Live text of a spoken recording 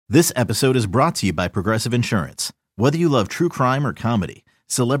This episode is brought to you by Progressive Insurance. Whether you love true crime or comedy,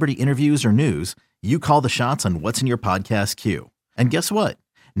 celebrity interviews or news, you call the shots on what's in your podcast queue. And guess what?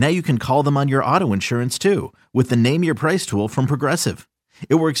 Now you can call them on your auto insurance too with the Name Your Price tool from Progressive.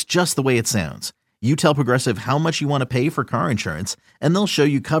 It works just the way it sounds. You tell Progressive how much you want to pay for car insurance, and they'll show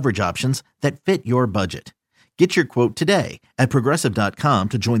you coverage options that fit your budget. Get your quote today at Progressive.com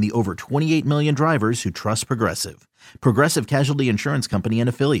to join the over 28 million drivers who trust Progressive. Progressive Casualty Insurance Company and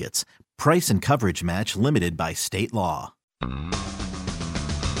Affiliates. Price and coverage match limited by state law. There goes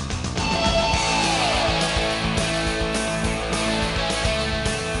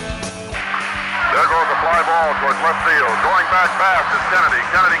a fly ball towards left field. Going back fast is Kennedy.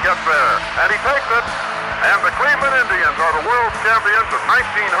 Kennedy gets there, and he takes it. And the Cleveland Indians are the world champions of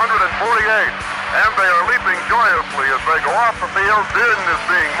 1948. And they are leaping joyously as they go off the field. Din is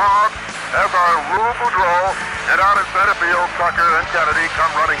being mobbed, as are Lou Boudreau, and out in center field, Tucker and Kennedy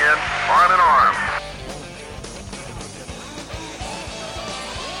come running in, arm in arm.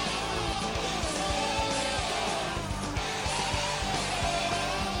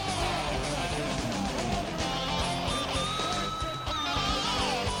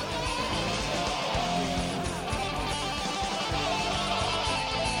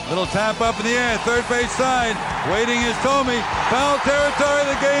 Little tap up in the air, third base side. Waiting is Thome. Foul territory,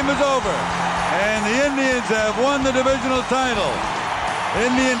 the game is over. And the Indians have won the divisional title.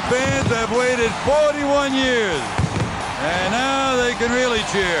 Indian fans have waited 41 years. And now they can really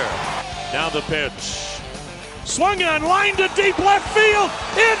cheer. Now the pitch. Swung on, line to deep left field.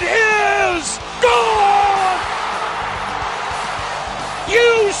 It is gone!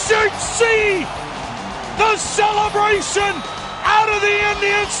 You should see the celebration out of the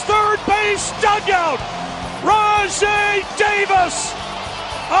Indians' third base dugout. Rajai Davis,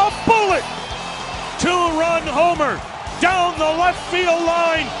 a bullet, two-run homer down the left field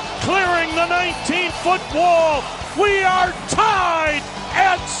line, clearing the 19-foot wall. We are tied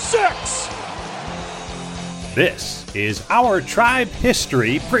at 6. This is Our Tribe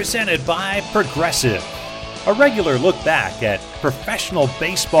History presented by Progressive. A regular look back at professional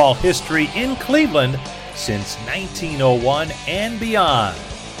baseball history in Cleveland since 1901 and beyond.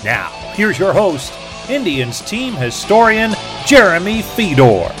 Now, here's your host, Indians team historian Jeremy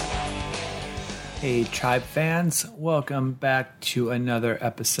Fedor. Hey, Tribe fans, welcome back to another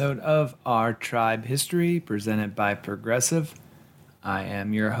episode of Our Tribe History presented by Progressive. I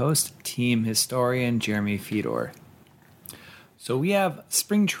am your host, team historian Jeremy Fedor. So we have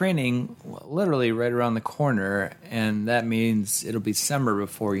spring training literally right around the corner, and that means it'll be summer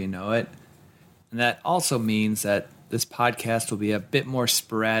before you know it. And that also means that this podcast will be a bit more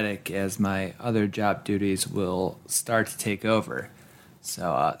sporadic as my other job duties will start to take over.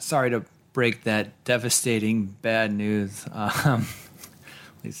 So sorry to break that devastating bad news. At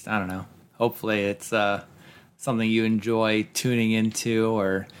least, I don't know. Hopefully it's something you enjoy tuning into,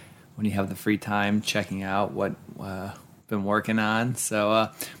 or when you have the free time checking out what I've been working on. So,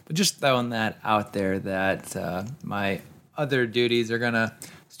 but just throwing that out there that my other duties are going to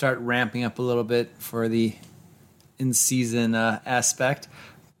start ramping up a little bit for the in-season aspect,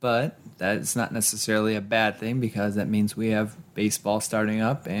 but that's not necessarily a bad thing because that means we have baseball starting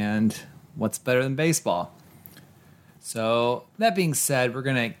up, and what's better than baseball? So that being said, we're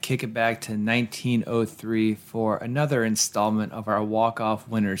going to kick it back to 1903 for another installment of our Walk-Off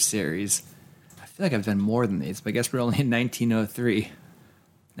Winner series. I feel like I've done more than these, but I guess we're only in 1903.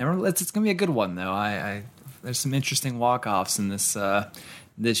 It's going to be a good one, though. There's some interesting walk-offs in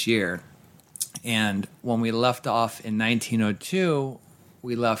this year. And when we left off in 1902,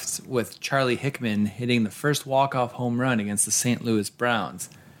 we left with Charlie Hickman hitting the first walk-off home run against the St. Louis Browns.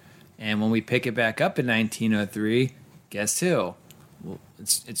 And when we pick it back up in 1903, guess who? Well,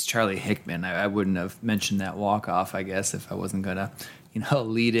 it's Charlie Hickman. I wouldn't have mentioned that walk-off, I guess, if I wasn't going to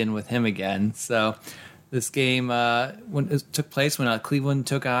lead in with him again. So this game when it took place when Cleveland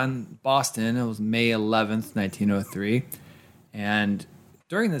took on Boston. It was May 11th, 1903. And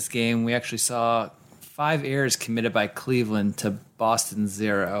during this game, we actually saw 5 errors committed by Cleveland to Boston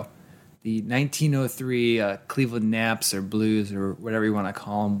 0. The 1903 Cleveland Naps or Blues or whatever you want to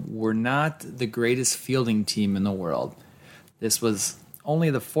call them were not the greatest fielding team in the world. This was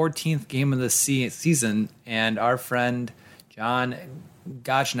only the 14th game of the season, and our friend John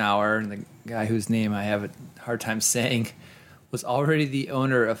Gochnauer, the guy whose name I have a hard time saying, was already the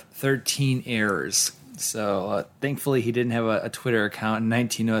owner of 13 errors. So thankfully he didn't have a Twitter account in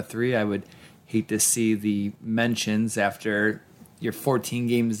 1903. I would hate to see the mentions after you're 14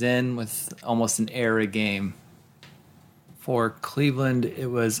 games in with almost an error a game. For Cleveland, it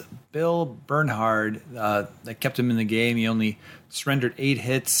was Bill Bernhard that kept him in the game. He only surrendered 8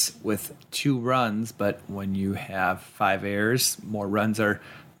 hits with 2 runs, but when you have 5 errors, more runs are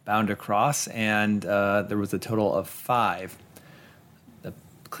bound to cross, and there was a total of 5. The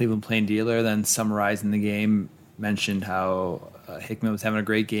Cleveland Plain Dealer then summarizing the game mentioned how Hickman was having a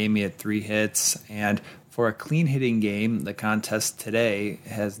great game. He had 3 hits, and for a clean hitting game, the contest today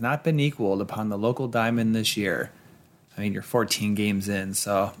has not been equaled upon the local diamond this year. I mean, you're 14 games in,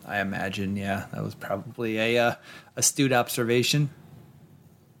 so I imagine, that was probably a astute observation.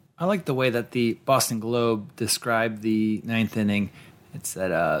 I like the way that the Boston Globe described the 9th inning. It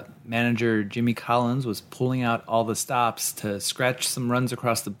said manager Jimmy Collins was pulling out all the stops to scratch some runs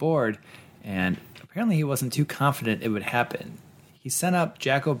across the board, and apparently he wasn't too confident it would happen. He sent up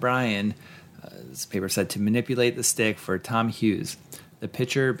Jack O'Brien, this paper said, to manipulate the stick for Tom Hughes, the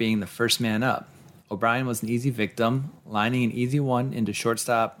pitcher being the first man up. O'Brien was an easy victim, lining an easy one into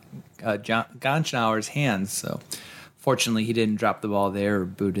shortstop Gonschnauer's hands. So fortunately, he didn't drop the ball there or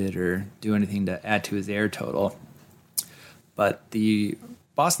boot it or do anything to add to his error total. But the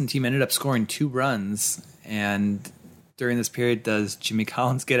Boston team ended up scoring 2 runs, and during this period, does Jimmy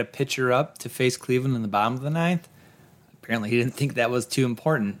Collins get a pitcher up to face Cleveland in the bottom of the 9th? Apparently, he didn't think that was too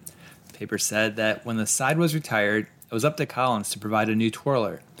important. The paper said that when the side was retired, it was up to Collins to provide a new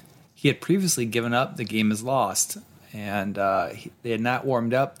twirler. He had previously given up the game as lost, and they had not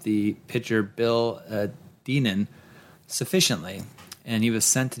warmed up the pitcher Bill Deenan sufficiently, and he was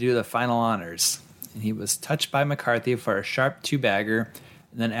sent to do the final honors. And he was touched by McCarthy for a sharp 2-bagger,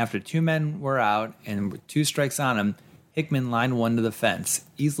 and then after 2 men were out and with 2 strikes on him, Hickman lined one to the fence,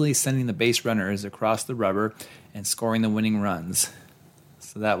 easily sending the base runners across the rubber and scoring the winning runs.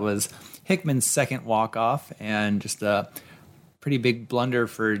 So that was Hickman's second walk-off, and just a pretty big blunder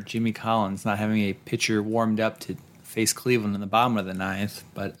for Jimmy Collins, not having a pitcher warmed up to face Cleveland in the bottom of the 9th.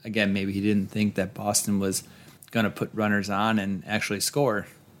 But again, maybe he didn't think that Boston was going to put runners on and actually score.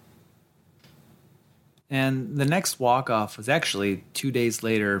 And the next walk-off was actually 2 days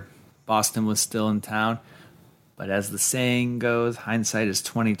later. Boston was still in town. But as the saying goes, hindsight is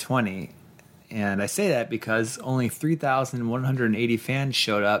 20/20. And I say that because only 3,180 fans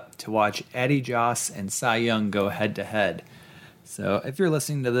showed up to watch Addie Joss and Cy Young go head-to-head. So if you're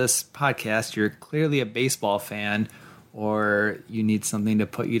listening to this podcast, you're clearly a baseball fan, or you need something to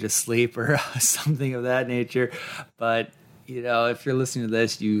put you to sleep or something of that nature. But, if you're listening to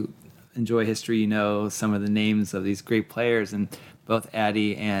this, you enjoy history, you know some of the names of these great players, and both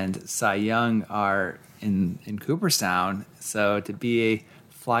Addie and Cy Young are in Cooperstown. So to be a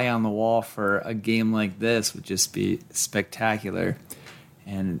fly on the wall for a game like this would just be spectacular.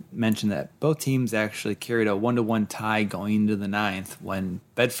 And mention that both teams actually carried a 1-1 tie going into the 9th when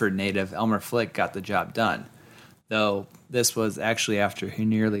Bedford native Elmer Flick got the job done, though this was actually after he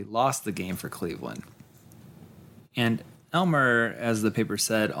nearly lost the game for Cleveland. And Elmer, as the paper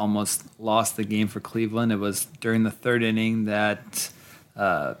said, almost lost the game for Cleveland. It was during the 3rd inning that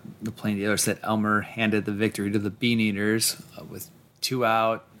the Plain Dealer said Elmer handed the victory to the Bean Eaters with 2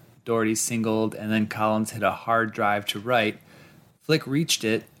 out. Doherty singled, and then Collins hit a hard drive to right. Flick reached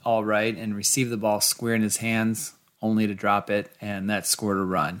it all right and received the ball square in his hands, only to drop it, and that scored a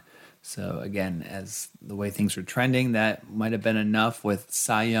run. So again, as the way things were trending, that might have been enough with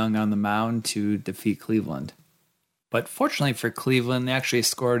Cy Young on the mound to defeat Cleveland. But fortunately for Cleveland, they actually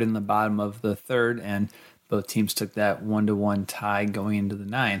scored in the bottom of the 3rd, and both teams took that 1-1 tie going into the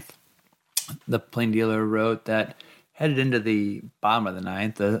 9th. The Plain Dealer wrote that headed into the bottom of the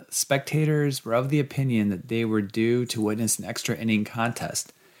 9th, the spectators were of the opinion that they were due to witness an extra inning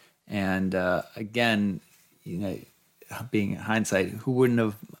contest. And again, being hindsight, who wouldn't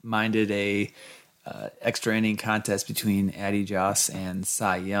have minded a extra inning contest between Addie Joss and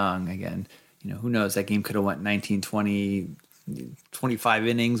Cy Young? Again, who knows, that game could have went 19, 20, 25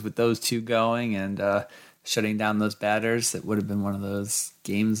 innings with those two going and shutting down those batters. It would have been one of those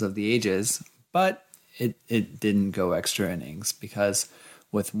games of the ages. But it didn't go extra innings because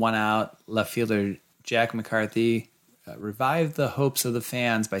with 1 out, left fielder Jack McCarthy revived the hopes of the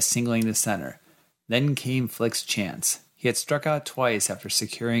fans by singling to center. Then came Flick's chance. He had struck out twice after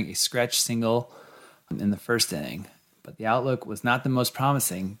securing a scratch single in the 1st inning, but the outlook was not the most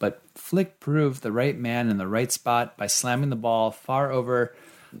promising. But Flick proved the right man in the right spot by slamming the ball far over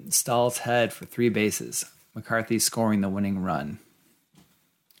Stahl's head for 3 bases, McCarthy scoring the winning run.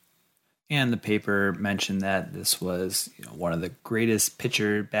 And the paper mentioned that this was one of the greatest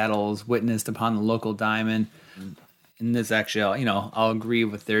pitcher battles witnessed upon the local diamond. And this actually, I'll agree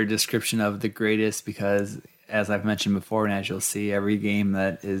with their description of the greatest because as I've mentioned before, and as you'll see, every game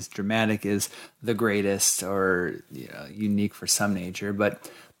that is dramatic is the greatest or unique for some nature. But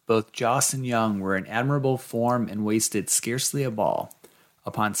both Joss and Young were in admirable form and wasted scarcely a ball.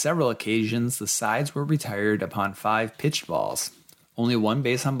 Upon several occasions, the sides were retired upon 5 pitched balls. Only 1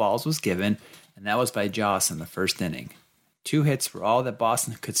 base on balls was given, and that was by Joss in the first inning. 2 hits were all that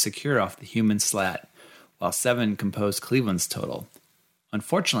Boston could secure off the human slat, while 7 composed Cleveland's total.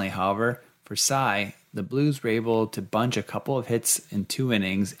 Unfortunately, however, for Cy, the Blues were able to bunch a couple of hits in 2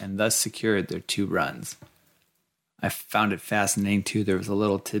 innings and thus secured their 2 runs. I found it fascinating, too. There was a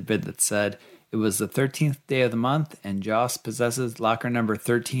little tidbit that said it was the 13th day of the month and Joss possesses locker number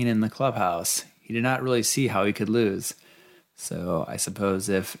 13 in the clubhouse. He did not really see how he could lose. So I suppose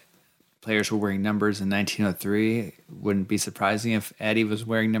if players were wearing numbers in 1903, it wouldn't be surprising if Eddie was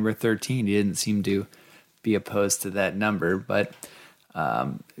wearing number 13. He didn't seem to be opposed to that number. But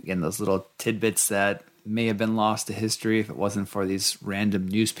again, those little tidbits that may have been lost to history if it wasn't for these random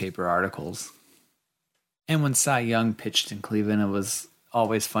newspaper articles. And when Cy Young pitched in Cleveland, it was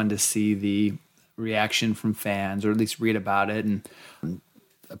always fun to see the reaction from fans, or at least read about it. And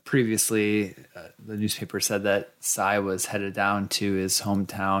previously, the newspaper said that Cy was headed down to his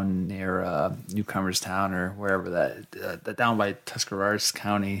hometown near Newcomerstown or wherever that down by Tuscarawas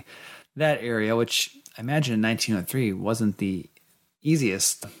County, that area, which I imagine in 1903 wasn't the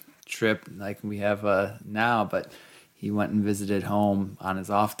easiest trip like we have now, but he went and visited home on his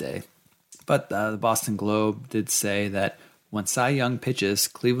off day. But the Boston Globe did say that when Cy Young pitches,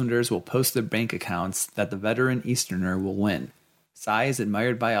 Clevelanders will post their bank accounts that the veteran Easterner will win. Cy is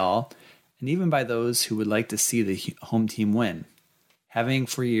admired by all, and even by those who would like to see the home team win. Having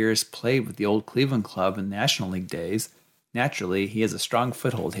for years played with the old Cleveland club in National League days, naturally he has a strong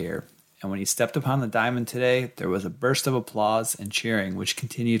foothold here. And when he stepped upon the diamond today, there was a burst of applause and cheering which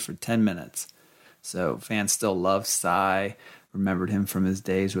continued for 10 minutes. So fans still love Cy, remembered him from his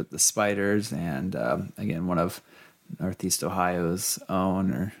days with the Spiders, and again, one of Northeast Ohio's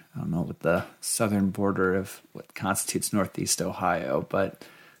own, or I don't know what the southern border of what constitutes Northeast Ohio, but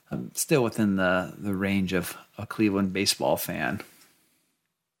still within the range of a Cleveland baseball fan.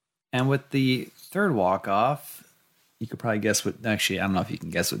 And with the third walk-off, you could probably guess what, actually, I don't know if you can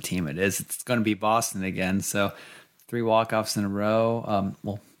guess what team it is. It's going to be Boston again. So 3 walk-offs in a row.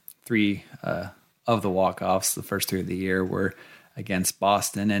 3 of the walk-offs, the first 3 of the year, were against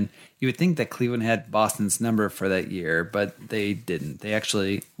Boston. And you would think that Cleveland had Boston's number for that year, but they didn't. They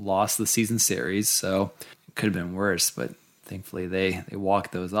actually lost the season series, so it could have been worse, but thankfully they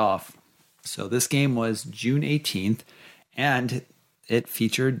walked those off. So this game was June 18th, and it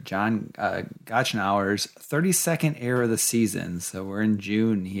featured John Gotchnauer's 32nd error of the season. So we're in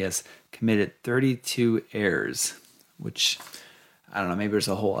June. He has committed 32 errors, which, I don't know, maybe there's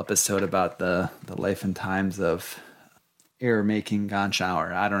a whole episode about the life and times of error-making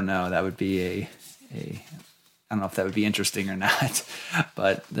Gotchnauer. I don't know. That would be I don't know if that would be interesting or not.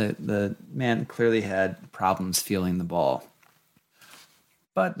 But the man clearly had problems feeling the ball.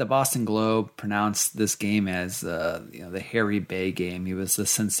 But the Boston Globe pronounced this game as the Harry Bay game. He was the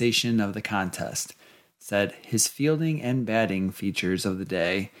sensation of the contest. Said his fielding and batting features of the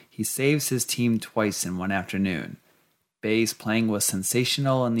day. He saves his team twice in one afternoon. Bay's playing was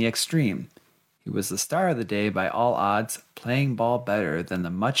sensational in the extreme. He was the star of the day by all odds, playing ball better than the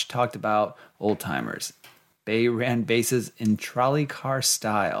much-talked-about old-timers. Bay ran bases in trolley car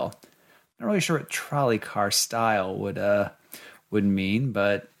style. Not really sure what trolley car style would mean,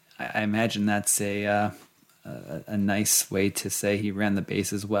 but I imagine that's a nice way to say he ran the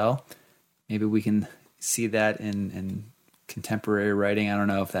bases well. Maybe we can see that in contemporary writing. I don't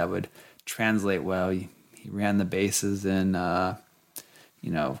know if that would translate well. He ran the bases in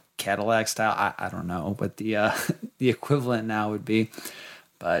Cadillac style. I don't know what the equivalent now would be,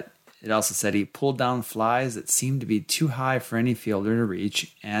 but it also said he pulled down flies that seemed to be too high for any fielder to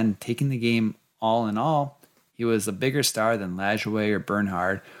reach, and taking the game all in all, he was a bigger star than Lajoie or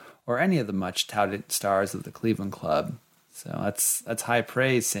Bernhard or any of the much-touted stars of the Cleveland club. So that's high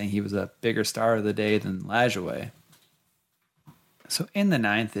praise, saying he was a bigger star of the day than Lajoie. So in the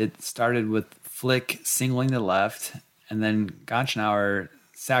 9th, it started with Flick singling to left, and then Gotchnauer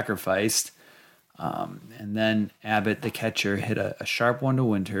sacrificed, and then Abbott, the catcher, hit a sharp one to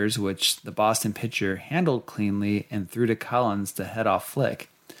Winters, which the Boston pitcher handled cleanly and threw to Collins to head off Flick.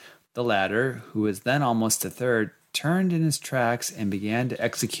 The latter, who was then almost to third, turned in his tracks and began to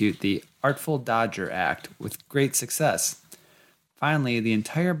execute the Artful Dodger act with great success. Finally, the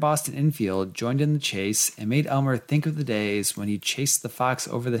entire Boston infield joined in the chase and made Elmer think of the days when he chased the fox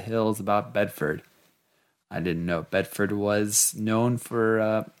over the hills about Bedford. I didn't know Bedford was known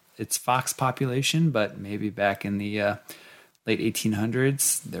for its fox population, but maybe back in the late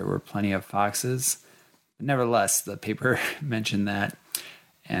 1800s, there were plenty of foxes. But nevertheless, the paper mentioned that,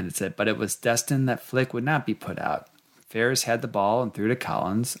 and it said, but it was destined that Flick would not be put out. Ferris had the ball and threw to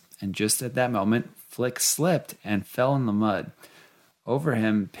Collins, and just at that moment, Flick slipped and fell in the mud. Over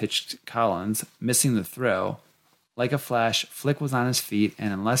him pitched Collins, missing the throw. Like a flash, Flick was on his feet,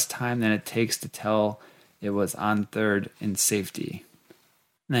 and in less time than it takes to tell, it was on third in safety.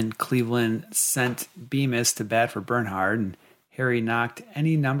 And then Cleveland sent Bemis to bat for Bernhard, and Harry knocked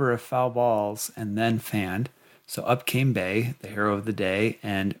any number of foul balls and then fanned. So up came Bay, the hero of the day,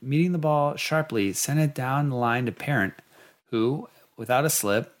 and meeting the ball sharply, sent it down the line to Parent, who, without a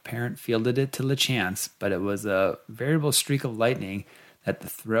slip, Parent fielded it to LeChance, but it was a veritable streak of lightning that the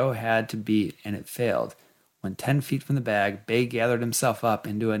throw had to beat, and it failed. When 10 feet from the bag, Bay gathered himself up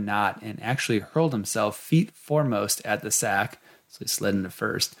into a knot and actually hurled himself feet foremost at the sack, so he slid into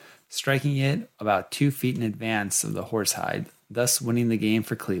first, striking it about 2 feet in advance of the horsehide, thus winning the game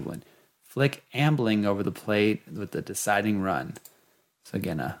for Cleveland. Flick ambling over the plate with the deciding run. So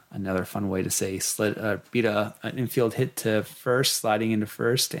again, another fun way to say beat an infield hit to first, sliding into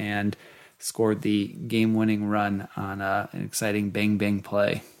first, and scored the game-winning run on an exciting bang-bang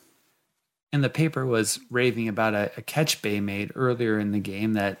play. And the paper was raving about a catch Bay made earlier in the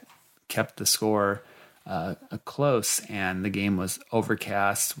game that kept the score close, and the game was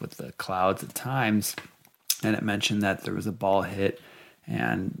overcast with the clouds at times. And it mentioned that there was a ball hit,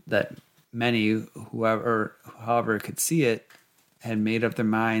 and that many, however could see it, had made up their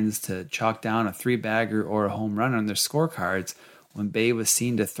minds to chalk down a 3-bagger or a home run on their scorecards when Bay was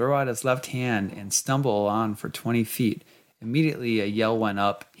seen to throw out his left hand and stumble on for 20 feet. Immediately a yell went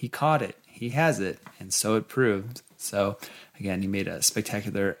up, "He caught it, he has it," and so it proved. So again, he made a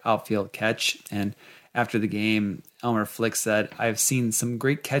spectacular outfield catch, and after the game, Elmer Flick said, "I've seen some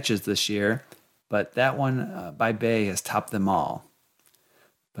great catches this year, but that one by Bay has topped them all."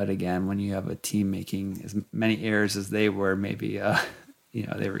 But again, when you have a team making as many errors as they were, maybe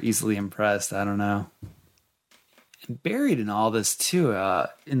they were easily impressed. I don't know. And buried in all this too,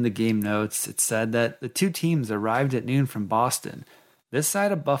 in the game notes, it said that the two teams arrived at noon from Boston. This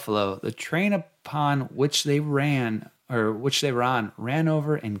side of Buffalo, the train upon which they were on, ran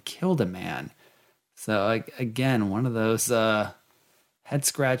over and killed a man. So again, one of those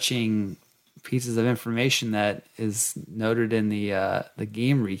head-scratching pieces of information that is noted in the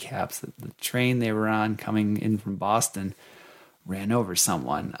game recaps. That the train they were on coming in from Boston ran over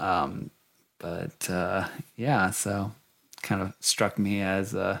someone. So kind of struck me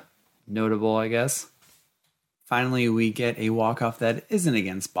as notable, I guess. Finally, we get a walk-off that isn't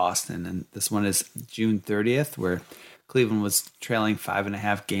against Boston, and this one is June 30th, where Cleveland was trailing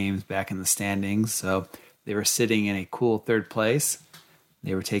 5.5 games back in the standings, so they were sitting in a cool third place.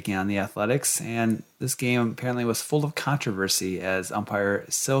 They were taking on the Athletics, and this game apparently was full of controversy as umpire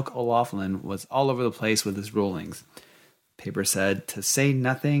Silk O'Laughlin was all over the place with his rulings. The paper said, to say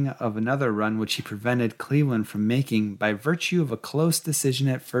nothing of another run which he prevented Cleveland from making by virtue of a close decision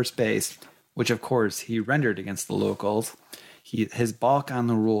at first base, which of course he rendered against the locals. His balk on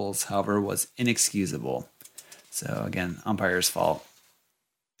the rules, however, was inexcusable. So again, umpire's fault.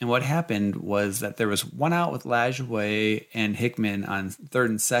 And what happened was that there was one out with Lajoie and Hickman on third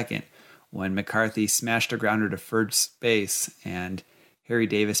and second when McCarthy smashed a grounder to first base, and Harry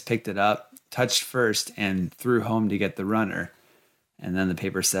Davis picked it up, touched first, and threw home to get the runner. And then the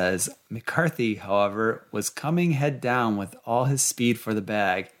paper says, McCarthy, however, was coming head down with all his speed for the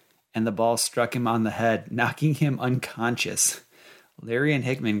bag, and the ball struck him on the head, knocking him unconscious. Larry and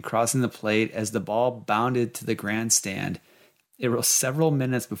Hickman crossing the plate as the ball bounded to the grandstand. It was several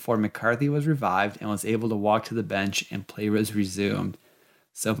minutes before McCarthy was revived and was able to walk to the bench, and play was resumed.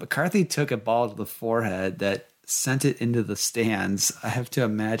 So McCarthy took a ball to the forehead that sent it into the stands. I have to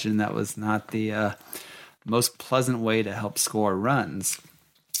imagine that was not the most pleasant way to help score runs.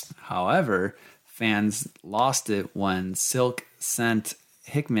 However, fans lost it when Silk sent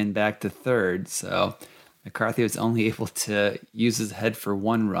Hickman back to third, so McCarthy was only able to use his head for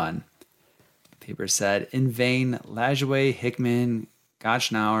one run. Paper said, in vain, Lajoie, Hickman,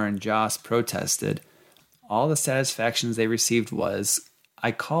 Gotchnauer, and Joss protested. All the satisfactions they received was,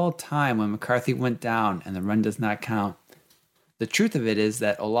 I called time when McCarthy went down and the run does not count. The truth of it is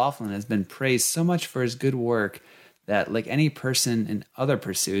that O'Laughlin has been praised so much for his good work that, like any person in other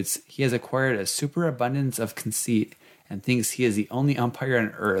pursuits, he has acquired a superabundance of conceit and thinks he is the only umpire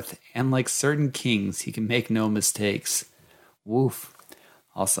on earth, and like certain kings, he can make no mistakes. Woof.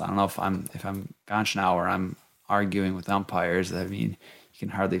 Also, I don't know if I'm Gotchnauer, I'm arguing with umpires. I mean, you can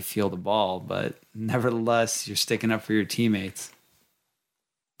hardly feel the ball, but nevertheless, you're sticking up for your teammates.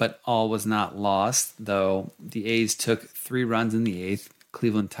 But all was not lost, though the A's took 3 runs in the 8th.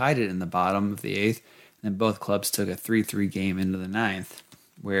 Cleveland tied it in the bottom of the 8th, and then both clubs took a 3-3 game into the 9th,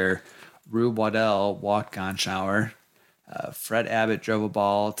 where Rube Waddell walked Gonschauer. Fred Abbott drove a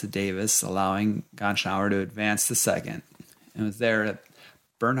ball to Davis, allowing Gonschauer to advance to second. It was there that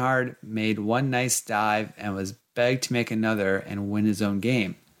Bernhard made one nice dive and was begged to make another and win his own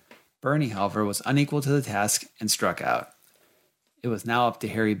game. Bernie, however, was unequal to the task and struck out. It was now up to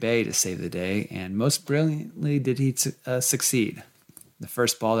Harry Bay to save the day, and most brilliantly did he succeed. The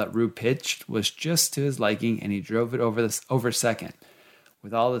first ball that Rube pitched was just to his liking, and he drove it over second.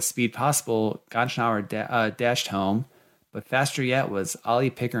 With all the speed possible, Gonschauer dashed home, but faster yet was Ollie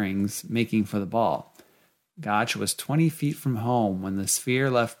Pickering's making for the ball. Gotch was 20 feet from home when the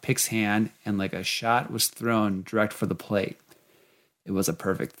sphere left Pick's hand and like a shot was thrown direct for the plate. It was a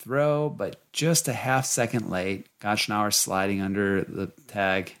perfect throw, but just a half second late. Gonschauer sliding under the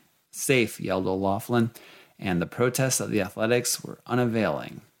tag. Safe, yelled O'Loughlin, and the protests of the Athletics were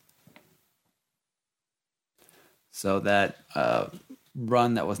unavailing. So that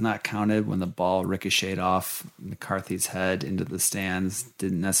run that was not counted when the ball ricocheted off McCarthy's head into the stands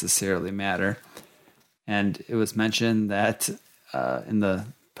didn't necessarily matter. And it was mentioned that in the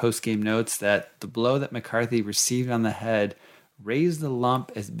post-game notes that the blow that McCarthy received on the head raised the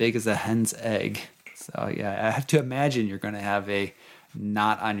lump as big as a hen's egg. So yeah, I have to imagine you're going to have a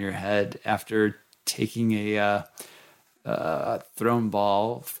knot on your head after taking a thrown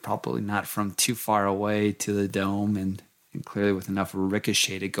ball, probably not from too far away to the dome, and clearly with enough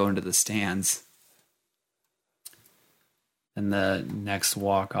ricochet to go into the stands. And the next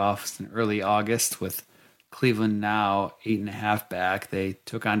walk-off is in early August with Cleveland now 8.5 back. They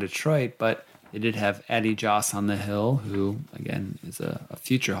took on Detroit, but they did have Addie Joss on the hill, who, again, is a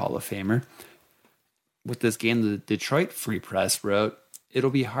future Hall of Famer. With this game, the Detroit Free Press wrote, "It'll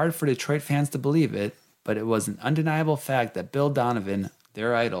be hard for Detroit fans to believe it, but it was an undeniable fact that Bill Donovan,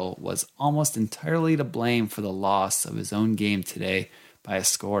 their idol, was almost entirely to blame for the loss of his own game today by a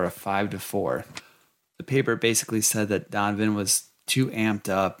score of 5-4. The paper basically said that Donovan was too amped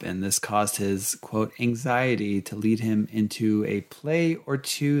up, and this caused his, quote, anxiety to lead him into a play or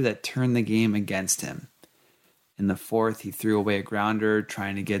two that turned the game against him. In the 4th, he threw away a grounder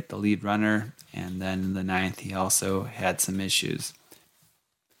trying to get the lead runner, and then in the 9th, he also had some issues.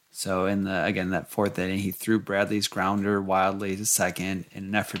 So in that 4th inning, he threw Bradley's grounder wildly to second in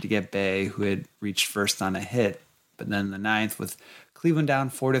an effort to get Bay, who had reached first on a hit. But then in the 9th, with Cleveland down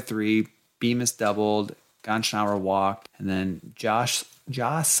 4-3, Bemis doubled, Gonschauer walked, and then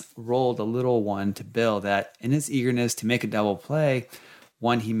Joss rolled a little one to Bill that, in his eagerness to make a double play,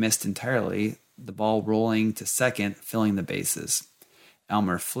 one he missed entirely, the ball rolling to second, filling the bases.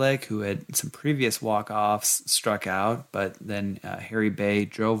 Elmer Flick, who had some previous walk-offs, struck out, but then Harry Bay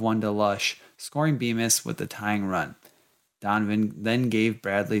drove one to Lush, scoring Bemis with the tying run. Donovan then gave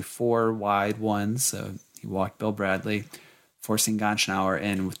Bradley 4 wide ones, so he walked Bill Bradley, forcing Gonschauer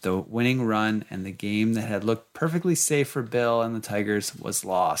in with the winning run, and the game that had looked perfectly safe for Bill and the Tigers was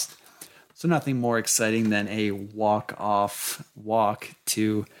lost. So nothing more exciting than a walk-off walk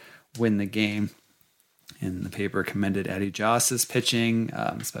to win the game. And the paper commended Addie Joss's pitching,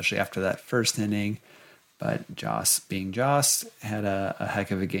 especially after that first inning. But Joss, being Joss, had a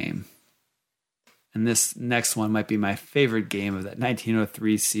heck of a game. And this next one might be my favorite game of that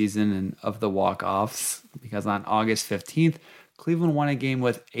 1903 season and of the walk-offs, because on August 15th, Cleveland won a game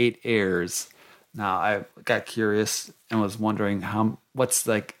with 8 errors. Now, I got curious and was wondering what's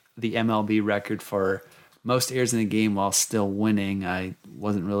like the MLB record for most errors in a game while still winning. I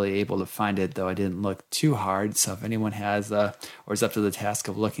wasn't really able to find it, though I didn't look too hard. So if anyone has or is up to the task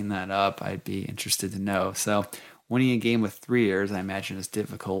of looking that up, I'd be interested to know. So winning a game with 3 errors, I imagine, is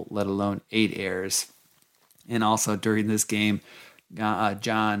difficult, let alone 8 errors. And also during this game, John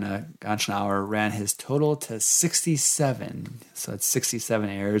Gonschauer ran his total to 67. So it's 67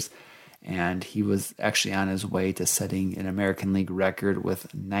 errors. And he was actually on his way to setting an American League record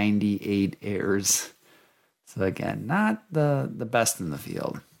with 98 errors. So again, not the best in the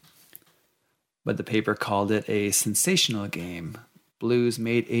field. But the paper called it a sensational game. Blues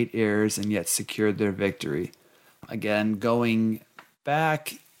made 8 errors and yet secured their victory. Again, going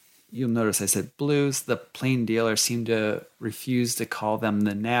back, you'll notice I said Blues. The plain dealer seemed to refuse to call them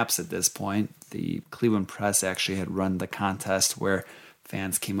the Naps at this point. The Cleveland Press actually had run the contest where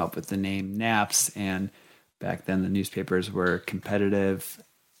fans came up with the name Naps, and back then the newspapers were competitive.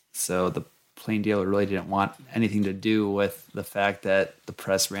 So the plain dealer really didn't want anything to do with the fact that the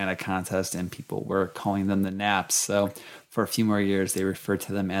press ran a contest and people were calling them the Naps. So for a few more years, they referred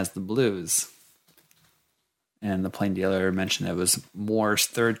to them as the Blues. And the Plain Dealer mentioned it was Moore's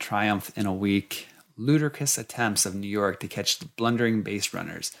third triumph in a week. Ludicrous attempts of New York to catch the blundering base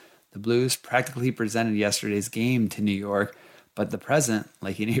runners. The Blues practically presented yesterday's game to New York, but the present,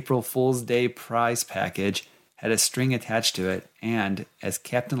 like an April Fool's Day prize package, had a string attached to it, and as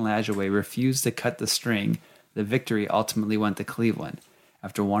Captain Lajoie refused to cut the string, the victory ultimately went to Cleveland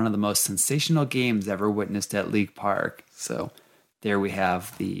after one of the most sensational games ever witnessed at League Park. So there we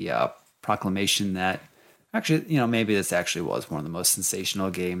have the proclamation that actually, maybe this actually was one of the most sensational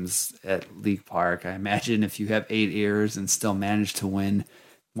games at League Park. I imagine if you have 8 errors and still manage to win,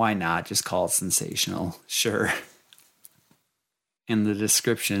 why not just call it sensational? Sure. And the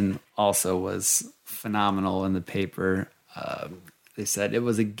description also was phenomenal in the paper. They said it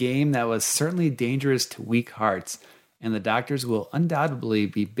was a game that was certainly dangerous to weak hearts, and the doctors will undoubtedly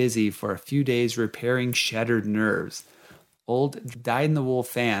be busy for a few days repairing shattered nerves. Old dyed-in-the-wool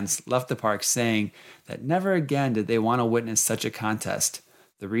fans left the park saying that never again did they want to witness such a contest.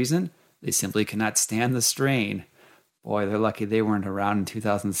 The reason? They simply cannot stand the strain. Boy, they're lucky they weren't around in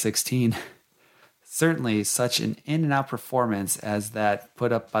 2016. Certainly, such an in-and-out performance as that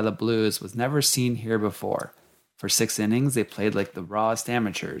put up by the Blues was never seen here before. For 6 innings, they played like the rawest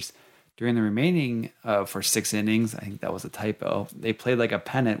amateurs. During the remaining, for 6 innings, I think that was a typo, they played like a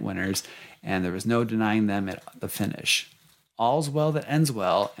pennant winners, and there was no denying them at the finish. All's well that ends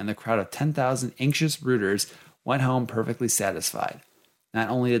well, and the crowd of 10,000 anxious rooters went home perfectly satisfied. Not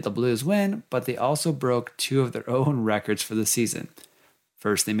only did the Blues win, but they also broke 2 of their own records for the season.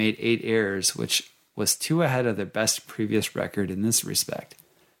 First, they made 8 errors, which was 2 ahead of their best previous record in this respect.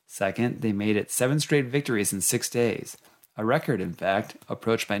 Second, they made it 7 straight victories in 6 days. A record, in fact,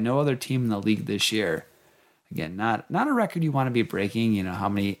 approached by no other team in the league this year. Again, not a record you want to be breaking, how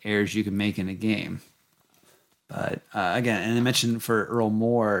many errors you can make in a game. But again, and I mentioned for Earl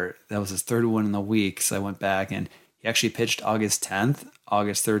Moore, that was his 3rd win in the week, so I went back and he actually pitched August 10th,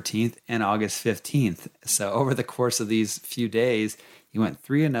 August 13th, and August 15th. So over the course of these few days, he went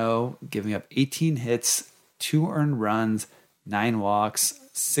 3-0, giving up 18 hits, 2 earned runs, 9 walks,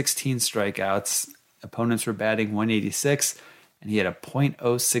 16 strikeouts. Opponents were batting 186, and he had a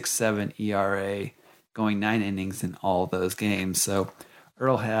 .067 ERA, going 9 innings in all those games. So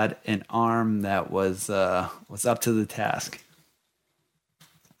Earl had an arm that was up to the task.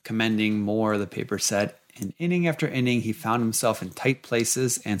 Commending Moore, the paper said, in inning after inning, he found himself in tight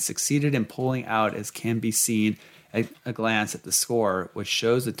places and succeeded in pulling out, as can be seen at a glance at the score, which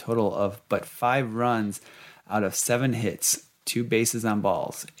shows a total of but 5 runs out of 7 hits, 2 bases on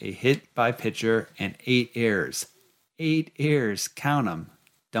balls, a hit by pitcher, and 8 errors. 8 errors, count them.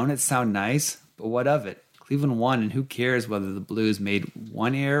 Don't it sound nice? But what of it? Cleveland won, and who cares whether the Blues made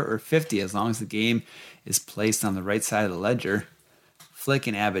 1 error or 50 as long as the game is placed on the right side of the ledger. Flick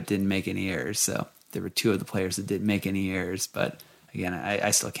and Abbott didn't make any errors, so there were 2 of the players that didn't make any errors. But again,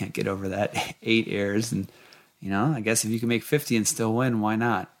 I still can't get over that 8 errors. And, I guess if you can make 50 and still win, why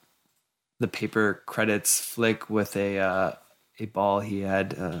not? The paper credits Flick with a ball he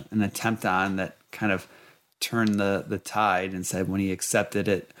had an attempt on that kind of turned the tide, and said when he accepted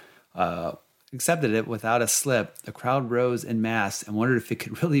it without a slip, the crowd rose en masse and wondered if it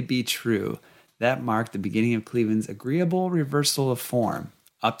could really be true. That marked the beginning of Cleveland's agreeable reversal of form.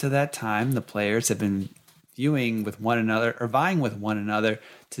 Up to that time, the players had been vying with one another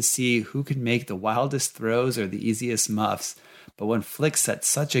to see who could make the wildest throws or the easiest muffs. But when Flick set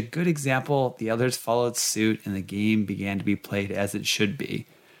such a good example, the others followed suit, and the game began to be played as it should be.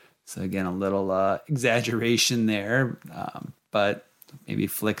 So again, a little exaggeration there, but maybe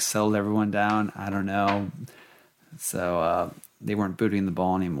Flick settled everyone down. I don't know. So they weren't booting the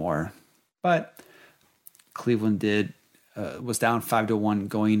ball anymore. But Cleveland was down 5-1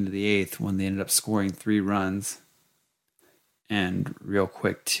 going into the 8th when they ended up scoring 3 runs. And real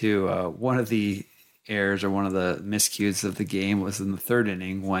quick, too, one of the errors or one of the miscues of the game was in the 3rd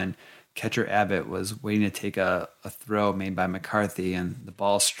inning when catcher Abbott was waiting to take a throw made by McCarthy, and the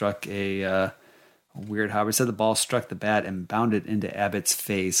ball struck weird how he said the ball struck the bat and bounded into Abbott's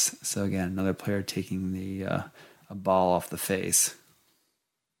face. So again, another player taking a ball off the face.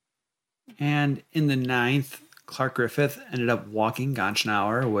 And in the 9th, Clark Griffith ended up walking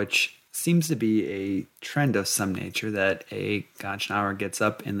Gonchauer, which seems to be a trend of some nature, that A, Gonchauer gets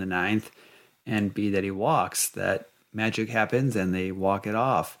up in the 9th, and B, that he walks, that magic happens and they walk it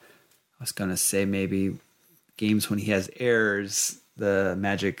off. I was going to say maybe games when he has errors, the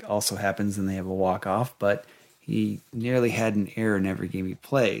magic also happens and they have a walk-off, but he nearly had an error in every game he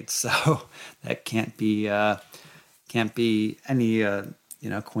played, so that can't be any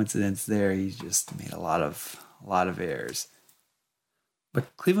coincidence there. He just made a lot of errors.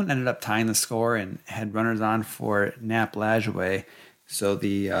 But Cleveland ended up tying the score and had runners on for Nap Lajoie. So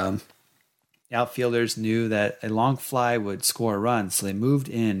the outfielders knew that a long fly would score a run, so they moved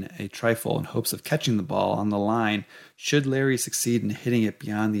in a trifle in hopes of catching the ball on the line should Larry succeed in hitting it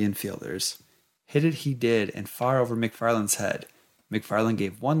beyond the infielders. Hit it he did, and far over McFarland's head. McFarland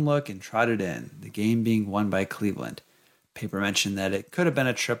gave one look and trotted in, the game being won by Cleveland. Paper mentioned that it could have been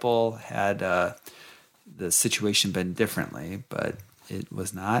a triple had the situation been differently, but it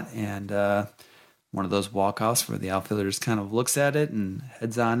was not, and one of those walk-offs where the outfielder just kind of looks at it and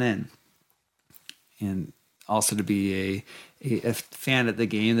heads on in. And also to be a fan of the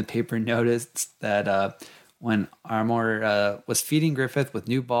game, the paper noticed that when Armour was feeding Griffith with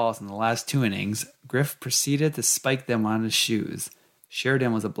new balls in the last 2 innings, Griff proceeded to spike them on his shoes.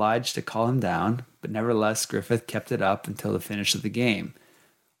 Sheridan was obliged to call him down, but nevertheless Griffith kept it up until the finish of the game.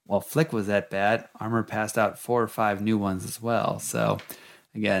 While Flick was at bat, Armour passed out 4 or 5 new ones as well. So,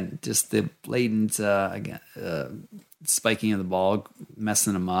 again, just the blatant spiking of the ball,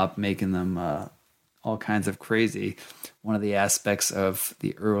 messing them up, making them all kinds of crazy. One of the aspects of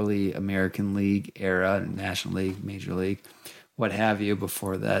the early American League era, National League, Major League, what have you,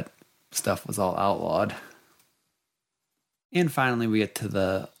 before that stuff was all outlawed. And finally, we get to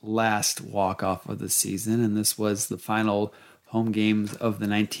the last walk-off of the season, and this was the final home games of the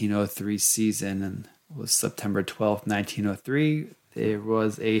 1903 season, and it was September 12th, 1903. There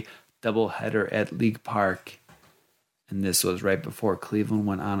was a doubleheader at League Park, and this was right before Cleveland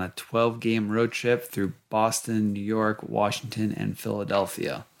went on a 12-game road trip through Boston, New York, Washington, and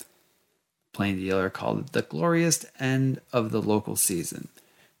Philadelphia. Plain dealer called it the glorious end of the local season.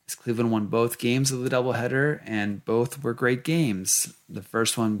 As Cleveland won both games of the doubleheader, and both were great games, the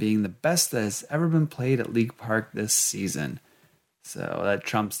first one being the best that has ever been played at League Park this season. So that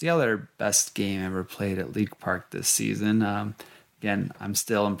trumps the other best game ever played at League Park this season. Again, I'm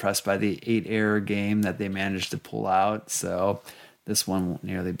still impressed by the 8-error game that they managed to pull out, so this one won't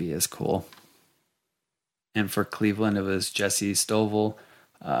nearly be as cool. And for Cleveland, it was Jesse Stovall.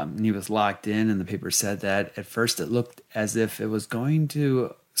 He was locked in, and the paper said that at first it looked as if it was going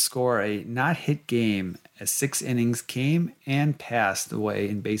to score a not-hit game as 6 innings came and passed away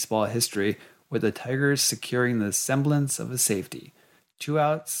in baseball history, with the Tigers securing the semblance of a safety. 2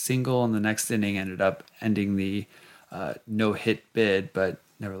 outs, single in the next inning ended up ending the no-hit bid, but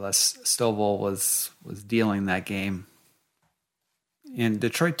nevertheless, Stovall was dealing that game. And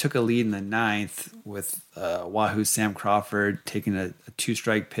Detroit took a lead in the 9th with Wahoo Sam Crawford taking a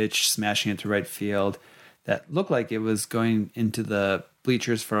 2-strike pitch, smashing it to right field. That looked like it was going into the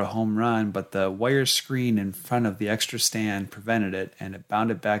bleachers for a home run, but the wire screen in front of the extra stand prevented it, and it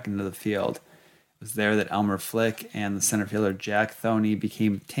bounded back into the field. It was there that Elmer Flick and the center fielder Jack Thoney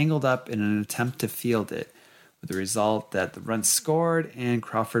became tangled up in an attempt to field it, with the result that the run scored and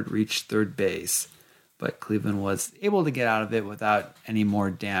Crawford reached third base. But Cleveland was able to get out of it without any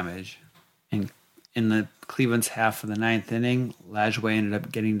more damage. And in the Cleveland's half of the 9th inning, Lajoie ended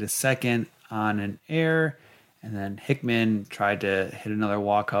up getting to second on an error, and then Hickman tried to hit another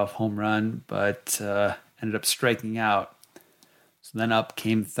walk-off home run, but ended up striking out. So then up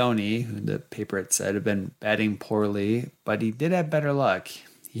came Thoney, who the paper had said had been batting poorly, but he did have better luck.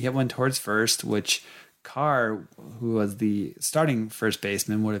 He hit one towards first, which Carr, who was the starting first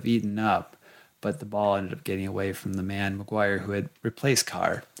baseman, would have eaten up, but the ball ended up getting away from the man, McGuire, who had replaced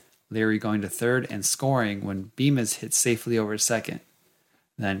Carr. Leary going to third and scoring when Bemis hit safely over second.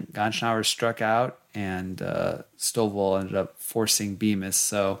 Then Gonschnauer struck out, and Stovall ended up forcing Bemis.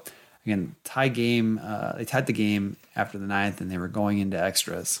 So, again, tie game. They tied the game after the 9th, and they were going into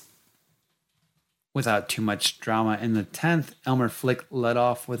extras. Without too much drama in the 10th, Elmer Flick led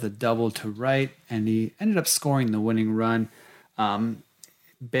off with a double to right, and he ended up scoring the winning run.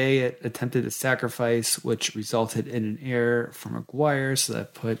 Bay attempted a sacrifice, which resulted in an error for McGuire, so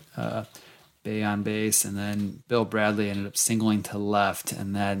that put Bay on base, and then Bill Bradley ended up singling to left,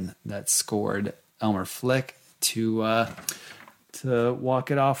 and then that scored Elmer Flick to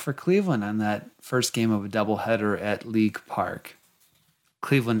walk it off for Cleveland on that first game of a doubleheader at League Park.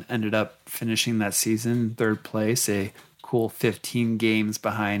 Cleveland ended up finishing that season in third place, a cool 15 games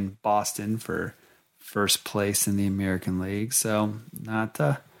behind Boston for first place in the American League. So not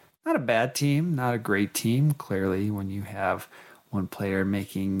a bad team, not a great team. Clearly, when you have one player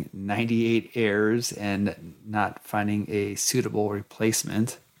making 98 errors and not finding a suitable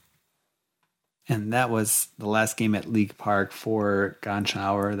replacement. And that was the last game at League Park for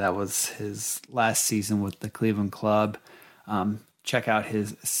Gonschnauer. That was his last season with the Cleveland Club. Check out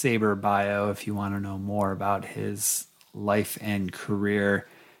his Sabre bio if you want to know more about his life and career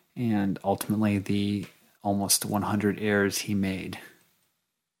and ultimately the almost 100 errors he made.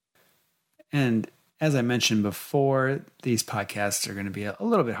 And as I mentioned before, these podcasts are going to be a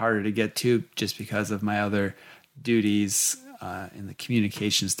little bit harder to get to just because of my other duties in the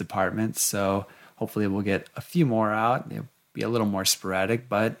communications department. So hopefully we'll get a few more out. It'll be a little more sporadic,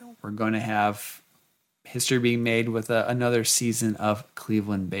 but we're going to have history being made with another season of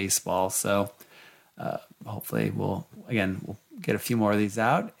Cleveland baseball. So hopefully we'll get a few more of these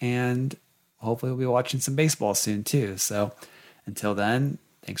out, and hopefully we'll be watching some baseball soon too. So until then,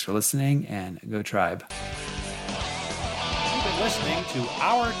 thanks for listening, and go Tribe. You've been listening to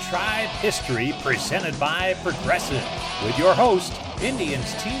Our Tribe History presented by Progressive with your host,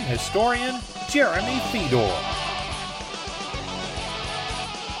 Indians team historian Jeremy Fedor.